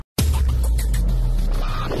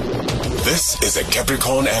This is a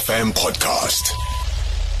Capricorn FM podcast.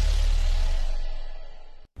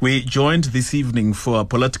 We joined this evening for a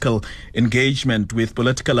political engagement with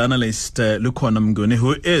political analyst Lukhona Mnguni,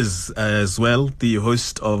 who is as well the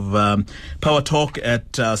host of Power Talk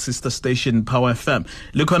at sister station Power FM.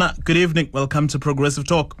 Lukhona, good evening. Welcome to Progressive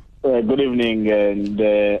Talk. Good evening, and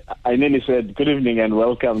I nearly said good evening and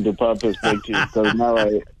welcome to Power Perspective, because now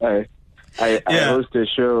I host a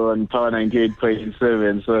show on Power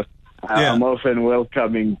 98.7, so I'm often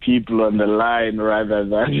welcoming people on the line rather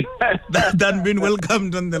than being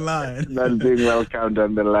welcomed on the line. Than being welcomed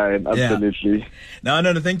on the line, absolutely. No,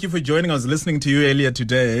 thank you for joining. I was listening to you earlier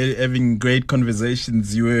today, having great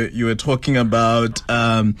conversations. You were talking about,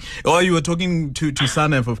 you were talking to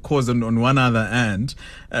Sanef, of course, on one other end,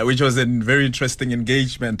 which was a very interesting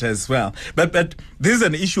engagement as well. But this is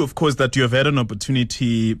an issue, of course, that you have had an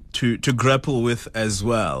opportunity to grapple with as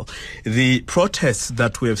well. The protests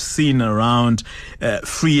that we have seen around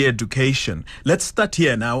free education. Let's start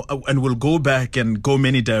here now, and we'll go back and go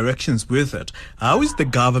many directions with it. How is the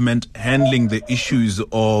government handling the issues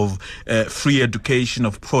of free education,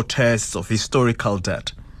 of protests, of historical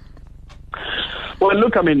debt? Well,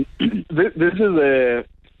 look, I mean, this is a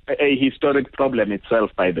historic problem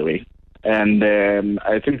itself, by the way. And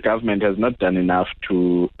I think government has not done enough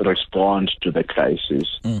to respond to the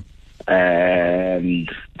crisis. And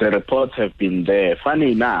the reports have been there.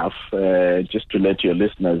 Funny enough, just to let your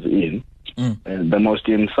listeners in, the most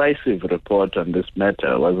incisive report on this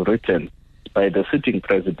matter was written by the sitting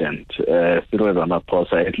president, Cyril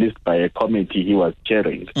Ramaphosa, at least by a committee he was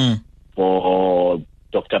chairing for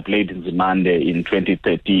Dr. Blade Nzimande in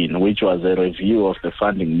 2013, which was a review of the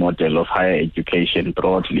funding model of higher education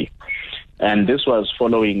broadly. And this was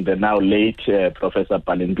following the now late Professor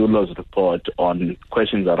Palindulo's report on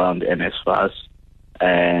questions around NSFAS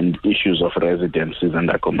and issues of residencies and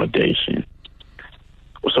accommodation.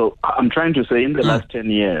 So I'm trying to say in the last 10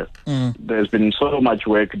 years, there's been so much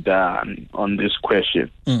work done on this question,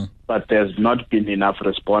 but there's not been enough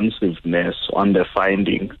responsiveness on the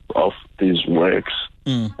finding of these works.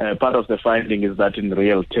 Part of the finding is that in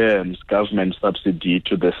real terms, government subsidy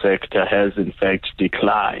to the sector has in fact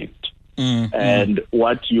declined. And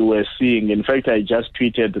what you were seeing, in fact, I just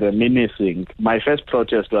tweeted reminiscing. My first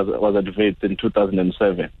protest was at Wits in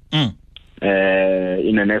 2007 in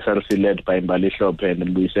an SRC led by Nghamula Chauke and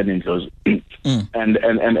Mbuyiseni Ndlozi.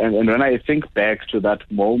 And when I think back to that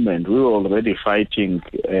moment, we were already fighting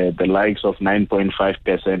the likes of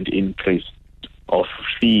 9.5% increase of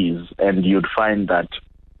fees, and you'd find that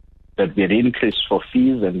there'd be an increase for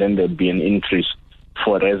fees, and then there'd be an increase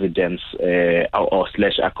for residents or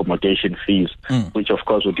accommodation fees, which of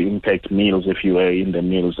course would impact meals if you were in the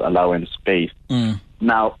meals allowance space.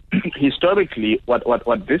 Now, historically, what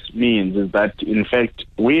this means is that, in fact,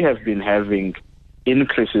 we have been having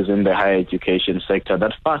increases in the higher education sector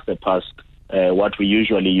that far surpass what we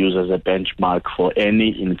usually use as a benchmark for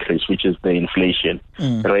any increase, which is the inflation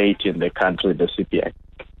rate in the country, the CPI.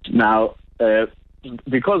 Now,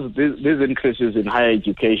 because these increases in higher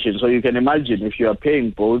education, so you can imagine if you are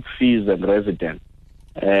paying both fees and residence,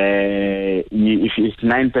 if it's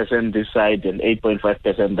 9% this side and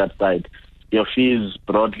 8.5% that side, your fees,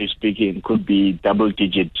 broadly speaking, could be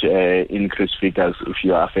double-digit increase figures if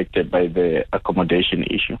you are affected by the accommodation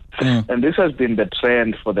issue. And this has been the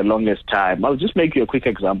trend for the longest time. I'll just make you a quick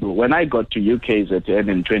example. When I got to UKZN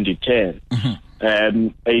in 2010,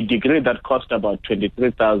 a degree that cost about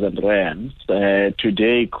 23,000 rands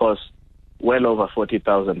today costs well over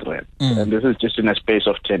 40,000 rands, and this is just in a space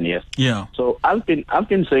of 10 years. So I've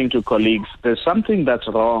been saying to colleagues, there's something that's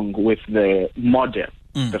wrong with the model,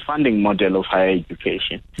 the funding model of higher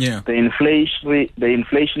education. The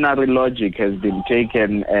inflationary logic has been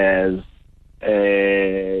taken as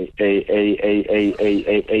a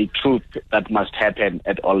truth that must happen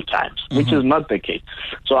at all times, which is not the case.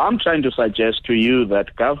 So I'm trying to suggest to you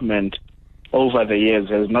that government over the years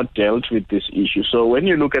has not dealt with this issue. So when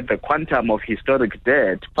you look at the quantum of historic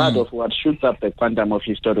debt, part of what shoots up the quantum of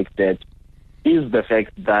historic debt is the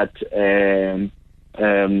fact that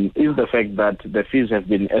the fees have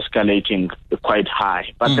been escalating quite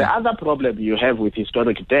high. But the other problem you have with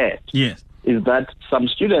historic debt is that some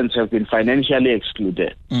students have been financially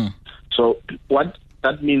excluded. So what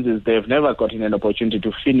that means is they've never gotten an opportunity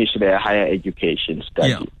to finish their higher education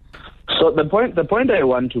study. So the point I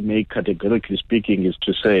want to make, categorically speaking, is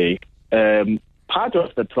to say part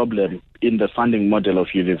of the problem in the funding model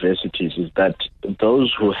of universities is that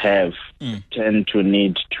those who have tend to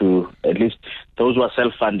need to, at least those who are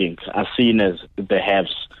self-funding, are seen as the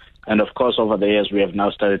haves. And of course, over the years, we have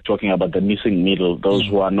now started talking about the missing middle, those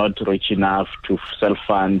who are not rich enough to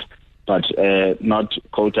self-fund but not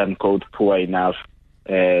quote-unquote poor enough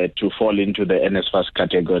to fall into the NSFAS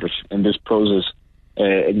category. And this poses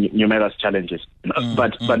numerous challenges.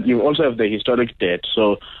 But you also have the historic debt.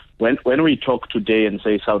 So when we talk today and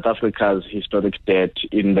say South Africa's historic debt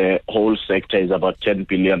in the whole sector is about 10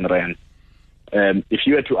 billion rand, if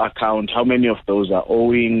you were to account how many of those are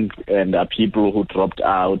owing and are people who dropped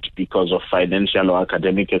out because of financial or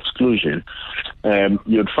academic exclusion,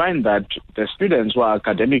 you'd find that the students who are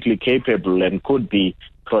academically capable and could be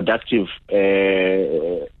productive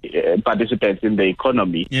participants in the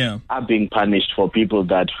economy are being punished for people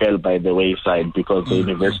that fell by the wayside because the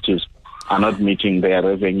universities are not meeting their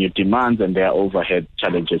revenue demands and their overhead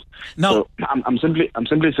challenges. So I'm simply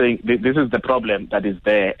saying this is the problem that is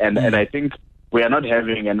there, and I think we are not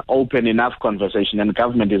having an open enough conversation, and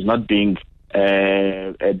government is not being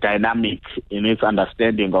dynamic in its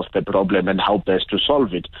understanding of the problem and how best to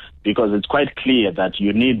solve it, because it's quite clear that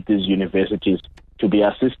you need these universities to be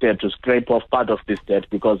assisted to scrape off part of this debt,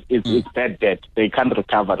 because it's bad debt. They can't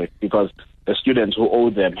recover it because the students who owe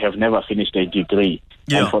them have never finished a degree.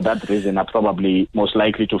 And for that reason are probably most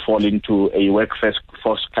likely to fall into a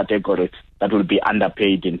workforce category that will be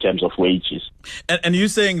underpaid in terms of wages. And you're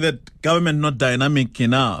saying that government not dynamic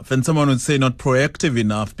enough, and someone would say not proactive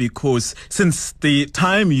enough, because since the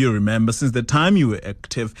time you remember, since the time you were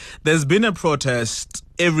active, there's been a protest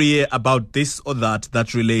every year about this or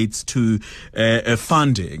that relates to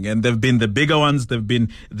funding. And there have been the bigger ones, there have been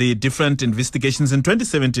the different investigations. In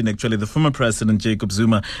 2017, actually, the former president, Jacob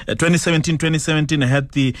Zuma, 2017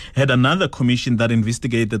 had another commission that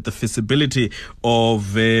investigated the feasibility of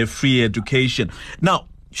free education. Now,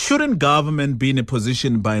 shouldn't government be in a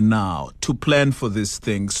position by now to plan for these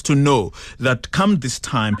things, to know that come this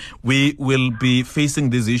time we will be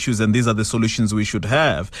facing these issues and these are the solutions we should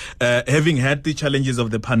have, having had the challenges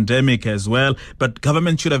of the pandemic as well, but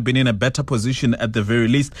government should have been in a better position at the very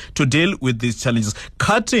least to deal with these challenges.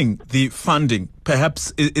 Cutting the funding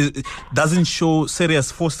perhaps doesn't show serious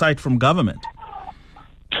foresight from government.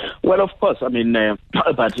 Well, of course, I mean,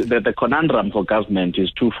 but the conundrum for government is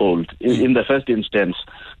twofold. In the first instance,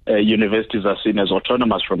 universities are seen as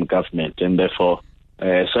autonomous from government and therefore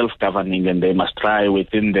self-governing, and they must try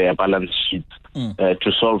within their balance sheets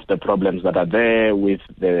to solve the problems that are there with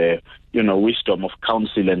the, wisdom of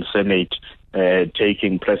council and senate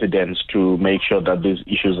taking precedence to make sure that these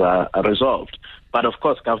issues are resolved. But of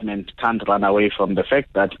course, government can't run away from the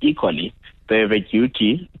fact that equally they have a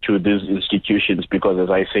duty to these institutions, because, as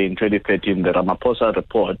I say, in 2013, the Ramaphosa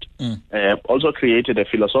report also created a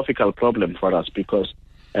philosophical problem for us, because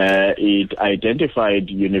it identified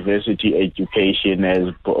university education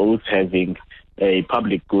as both having a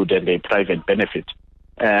public good and a private benefit.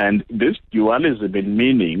 And this dualism in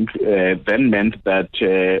meaning then meant that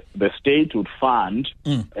the state would fund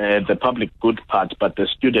the public good part, but the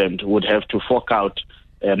student would have to fork out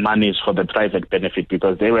monies for the private benefit,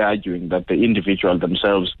 because they were arguing that the individual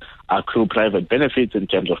themselves accrue private benefits in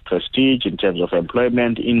terms of prestige, in terms of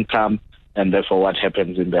employment, income, and therefore what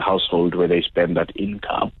happens in the household where they spend that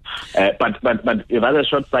income. But a rather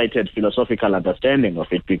short-sighted philosophical understanding of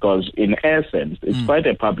it, because in essence, it's quite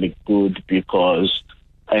a public good, because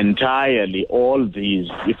entirely all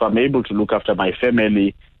these, if I'm able to look after my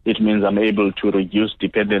family, it means I'm able to reduce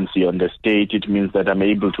dependency on the state. It means that I'm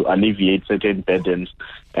able to alleviate certain burdens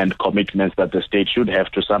and commitments that the state should have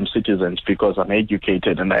to some citizens, because I'm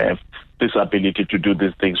educated and I have this ability to do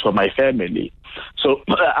these things for my family. So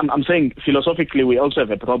I'm saying philosophically we also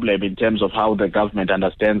have a problem in terms of how the government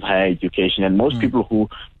understands higher education, and most people who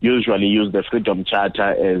usually use the Freedom Charter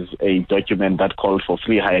as a document that calls for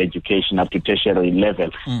free higher education up to tertiary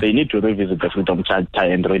level, they need to revisit the Freedom Charter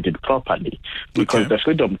and read it properly, because the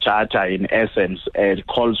Freedom Charter in essence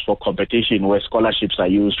calls for competition where scholarships are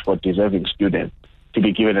used for deserving students to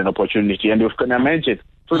be given an opportunity. And you can imagine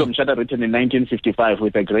Freedom Charter written in 1955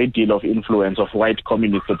 with a great deal of influence of white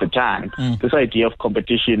communists at the time. This idea of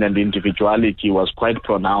competition and individuality was quite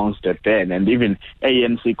pronounced at then, and even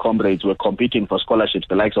ANC comrades were competing for scholarships.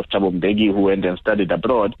 The likes of Thabo Mbeki, who went and studied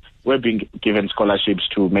abroad, were being given scholarships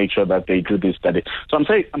to make sure that they do this study. So I'm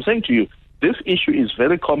saying to you, this issue is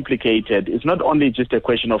very complicated. It's not only just a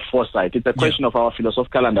question of foresight. It's a question of our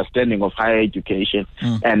philosophical understanding of higher education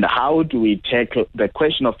and how do we tackle the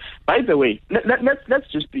question of. By the way, let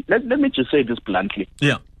me just say this bluntly.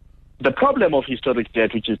 Yeah. The problem of historic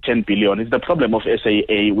debt, which is 10 billion, is the problem of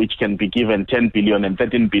SAA, which can be given 10 billion and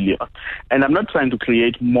 13 billion. And I'm not trying to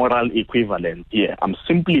create moral equivalence here. I'm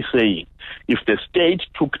simply saying if the state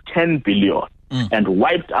took 10 billion and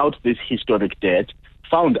wiped out this historic debt,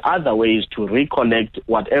 found other ways to recollect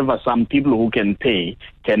whatever some people who can pay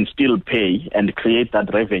can still pay and create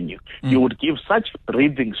that revenue, you would give such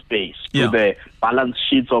breathing space to the balance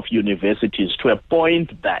sheets of universities to a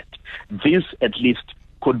point that this at least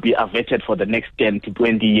could be averted for the next 10 to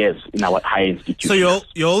 20 years in our higher institutions. So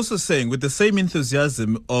you're also saying, with the same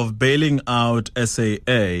enthusiasm of bailing out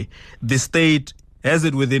SAA, the state has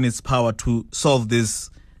it within its power to solve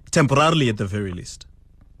this temporarily at the very least?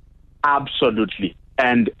 Absolutely.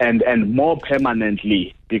 And more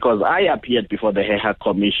permanently, because I appeared before the HEHA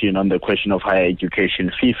Commission on the question of higher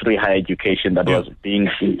education, fee-free higher education that was being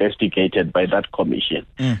investigated by that commission.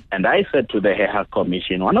 And I said to the HEHA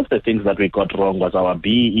Commission, one of the things that we got wrong was our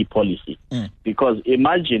BEE policy. Because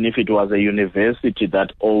imagine if it was a university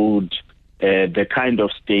that owed the kind of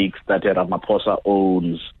stakes that Ramaphosa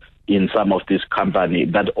owns in some of this company,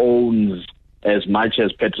 that owns as much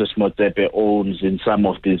as Petrus Motsepe owns in some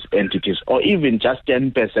of these entities, or even just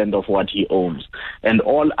 10% of what he owns, and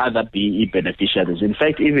all other BE beneficiaries. In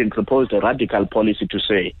fact, even proposed a radical policy to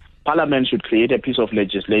say Parliament should create a piece of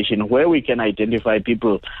legislation where we can identify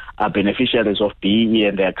people are beneficiaries of BE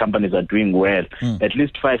and their companies are doing well. At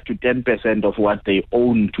least 5 to 10% of what they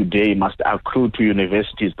own today must accrue to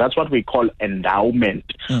universities. That's what we call endowment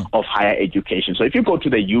of higher education. So if you go to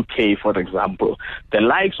the UK, for example, the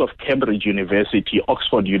likes of Cambridge University,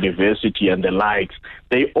 Oxford University and the likes,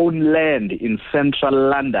 they own land in central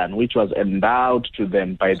London, which was endowed to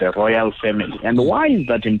them by the royal family. And why is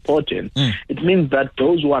that important? It means that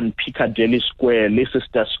those who are Piccadilly Square,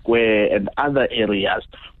 Leicester Square, and other areas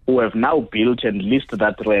who have now built and leased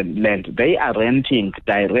that land, they are renting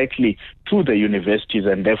directly to the universities,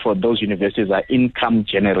 and therefore those universities are income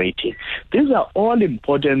generating. These are all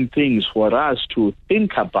important things for us to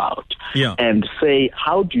think about and say,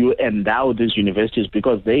 how do you endow these universities?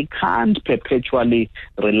 Because they can't perpetually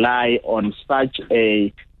rely on such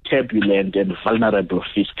a turbulent and vulnerable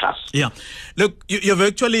fiscus. Look, you've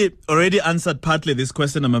actually already answered partly this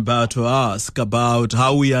question I'm about to ask about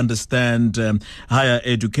how we understand higher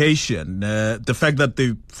education. The fact that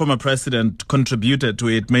the former president contributed to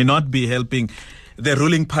it may not be helping the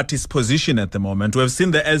ruling party's position at the moment. We have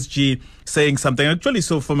seen the SG saying something. Actually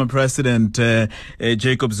saw former President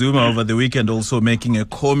Jacob Zuma over the weekend also making a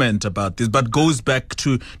comment about this, but goes back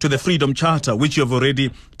to the Freedom Charter, which you've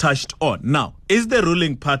already touched on. Now, is the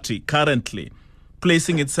ruling party currently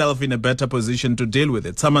placing itself in a better position to deal with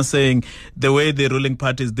it? Some are saying the way the ruling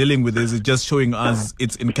party is dealing with this is just showing us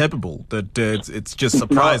it's incapable, that it's just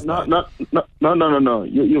surprised. No.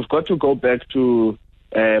 You've got to go back to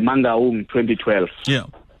Mangaung 2012.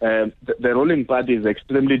 The ruling party is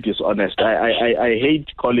extremely dishonest. I hate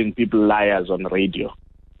calling people liars on radio.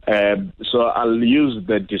 So I'll use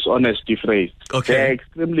the dishonesty phrase. They're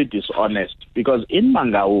extremely dishonest because in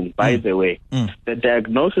Mangaung, by the way, the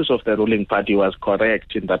diagnosis of the ruling party was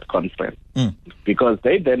correct in that conference. Because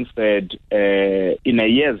they then said in a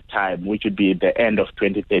year's time, which would be the end of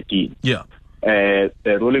 2013, the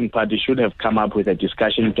ruling party should have come up with a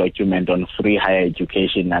discussion document on free higher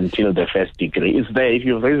education until the first degree. It's there. If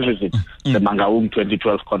you revisit the Mangaung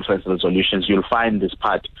 2012 conference resolutions, you'll find this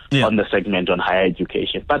part on the segment on higher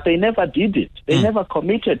education. But they never did it. They never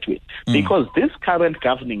committed to it because this current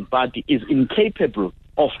governing party is incapable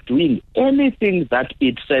of doing anything that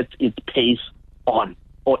it sets its pace on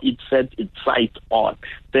or it sets its sights on.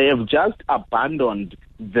 They have just abandoned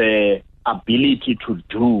the ability to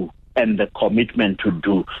do and the commitment to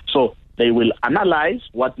do. So they will analyze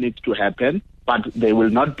what needs to happen, but they will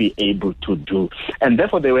not be able to do. And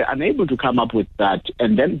therefore they were unable to come up with that.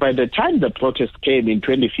 And then by the time the protest came in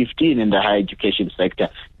 2015 in the higher education sector,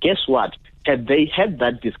 guess what? Had they had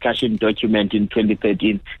that discussion document in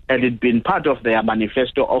 2013, had it been part of their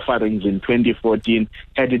manifesto offerings in 2014,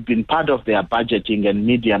 had it been part of their budgeting and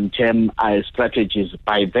medium-term strategies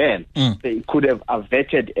by then, they could have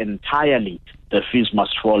averted entirely the fees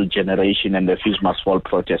must fall generation and the fees must fall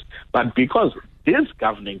protest. But because this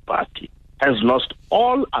governing party has lost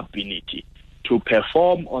all ability to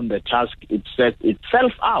perform on the task it set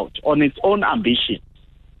itself out on its own ambition,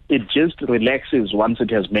 it just relaxes once it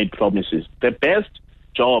has made promises. The best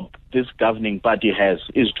job this governing party has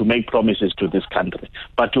is to make promises to this country.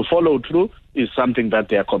 But to follow through is something that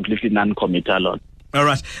they are completely non-committal on. All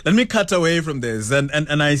right. Let me cut away from this.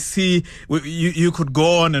 And I see you could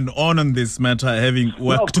go on this matter, having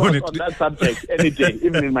worked on it. On that subject, any day,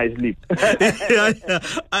 even in my sleep.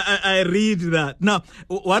 I read that. Now,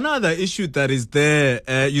 one other issue that is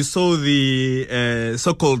there, you saw the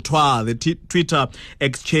so-called the Twitter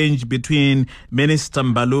exchange between Minister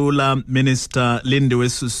Mbalula, Minister Lindiwe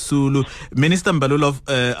Sisulu. Minister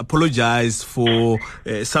Mbalula apologized for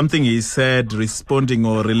something he said responding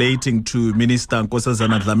or relating to Minister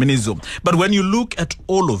Nkosazana Dlamini-Zuma. But when you look at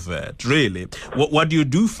all of it, really, what you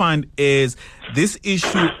do find is this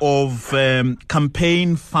issue of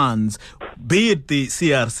campaign funds, be it the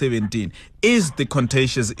CR17, is the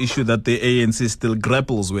contentious issue that the ANC still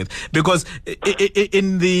grapples with. Because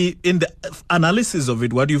in the analysis of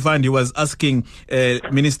it, what you find, he was asking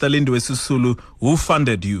Minister Lindiwe Sisulu, who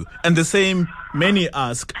funded you? And the same many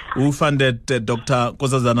ask, who funded Dr.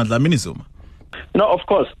 Nkosazana Dlamini-Zuma? No, of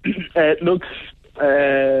course. Look,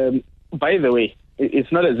 by the way,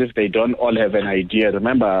 it's not as if they don't all have an idea.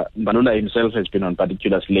 Remember, Mbalula himself has been on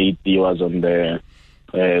particular slate. He was on the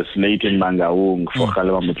slate in Mangaung for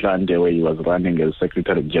Kgalema Motlanthe, where he was running as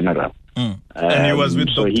Secretary General. And he was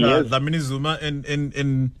with Dr. Dlamini-Zuma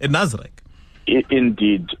in Nasrec.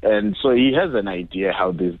 Indeed. And so he has an idea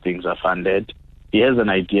how these things are funded. He has an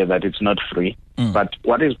idea that it's not free. But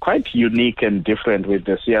what is quite unique and different with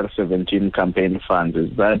the CR17 campaign funds is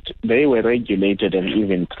that they were regulated and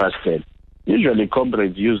even trusted. Usually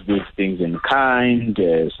comrades use these things in kind.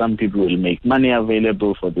 Some people will make money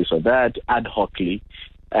available for this or that ad hocly,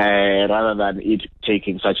 rather than it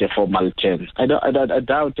taking such a formal turn. I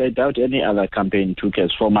doubt any other campaign took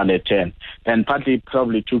as formal a turn, and partly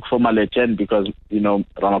probably took formal a turn because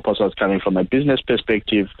Ramaphosa was coming from a business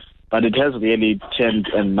perspective, but it has really turned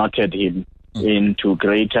and knotted him into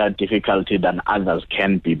greater difficulty than others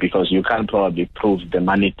can be, because you can't probably prove the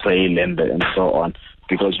money trail and so on.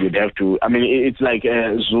 Because you'd have to, it's like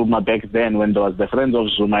Zuma back then when there was the Friends of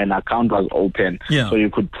Zuma, an account was open. Yeah. So you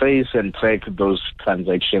could trace and track those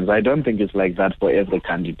transactions. I don't think it's like that for every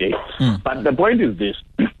candidate. But the point is this,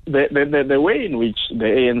 the way in which the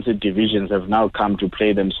ANC divisions have now come to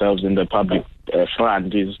play themselves in the public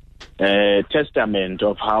front is a testament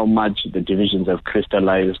of how much the divisions have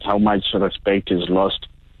crystallized, how much respect is lost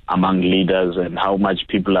among leaders, and how much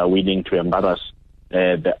people are willing to embarrass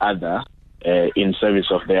the other in service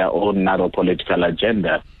of their own narrow political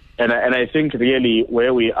agenda. And I think really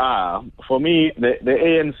where we are, for me, the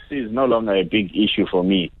ANC is no longer a big issue for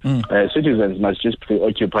me. Citizens must just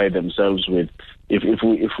preoccupy themselves with, if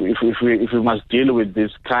we must deal with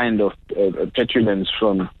this kind of petulance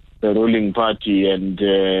from the ruling party and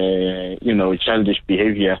childish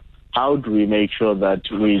behavior, how do we make sure that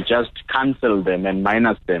we just cancel them and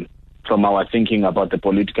minus them from our thinking about the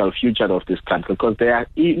political future of this country? Because they are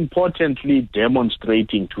importantly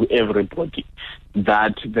demonstrating to everybody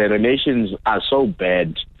that the relations are so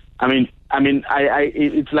bad.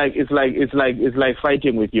 It's like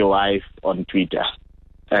fighting with your wife on Twitter,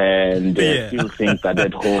 and still think that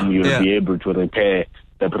at home you'll be able to repair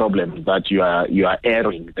the problem that you are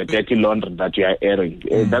airing, the dirty laundry that you are airing.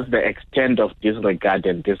 That's the extent of disregard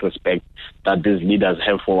and disrespect that these leaders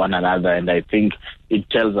have for one another, and I think it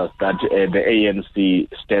tells us that the ANC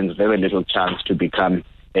stands very little chance to become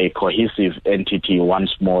a cohesive entity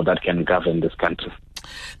once more that can govern this country.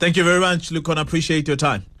 Thank you very much, Lukhona. Appreciate your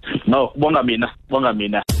time. No, bonga mina.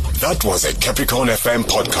 That was a Capricorn FM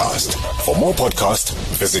podcast. For more podcasts,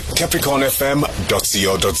 visit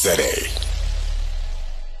capricornfm.co.za.